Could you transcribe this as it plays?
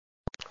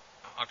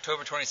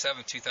October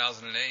 27,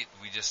 2008,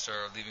 we just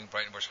are leaving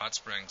Breitenbush Hot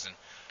Springs and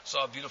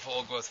saw a beautiful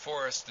old-growth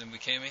forest, and we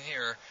came in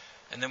here,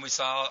 and then we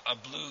saw a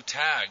blue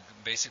tag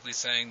basically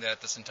saying that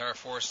this entire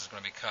forest is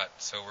going to be cut.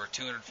 So we're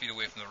 200 feet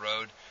away from the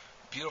road,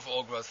 beautiful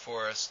old-growth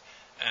forest,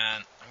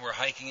 and we're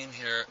hiking in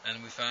here,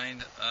 and we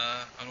find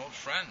an old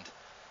friend.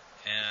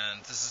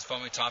 And this is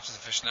Fomitopsis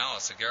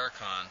officinalis,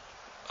 Agarikon,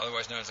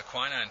 otherwise known as a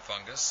quinine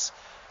fungus.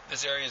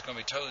 This area is going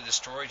to be totally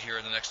destroyed here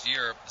in the next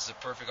year. This is a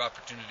perfect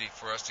opportunity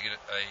for us to get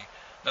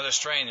another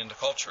strain into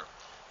culture.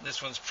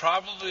 This one's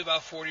probably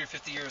about 40 or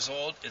 50 years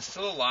old. It's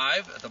still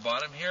alive at the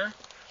bottom here.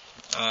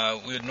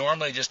 We would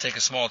normally just take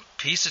a small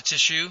piece of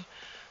tissue,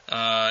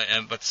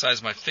 but the size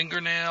of my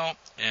fingernail,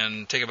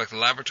 and take it back to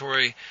the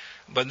laboratory.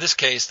 But in this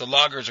case, the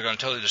loggers are going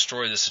to totally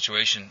destroy this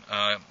situation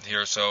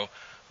here, so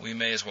we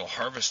may as well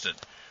harvest it.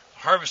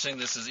 Harvesting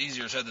this is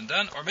easier said than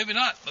done, or maybe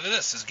not. Look at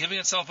this. It's giving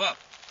itself up.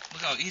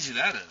 Look how easy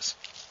that is.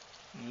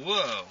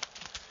 Whoa.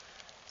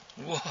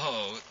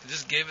 Whoa. It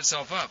just gave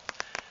itself up.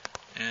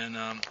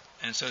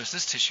 And so it's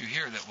this tissue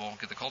here that we'll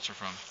get the culture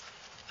from.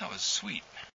 That was sweet.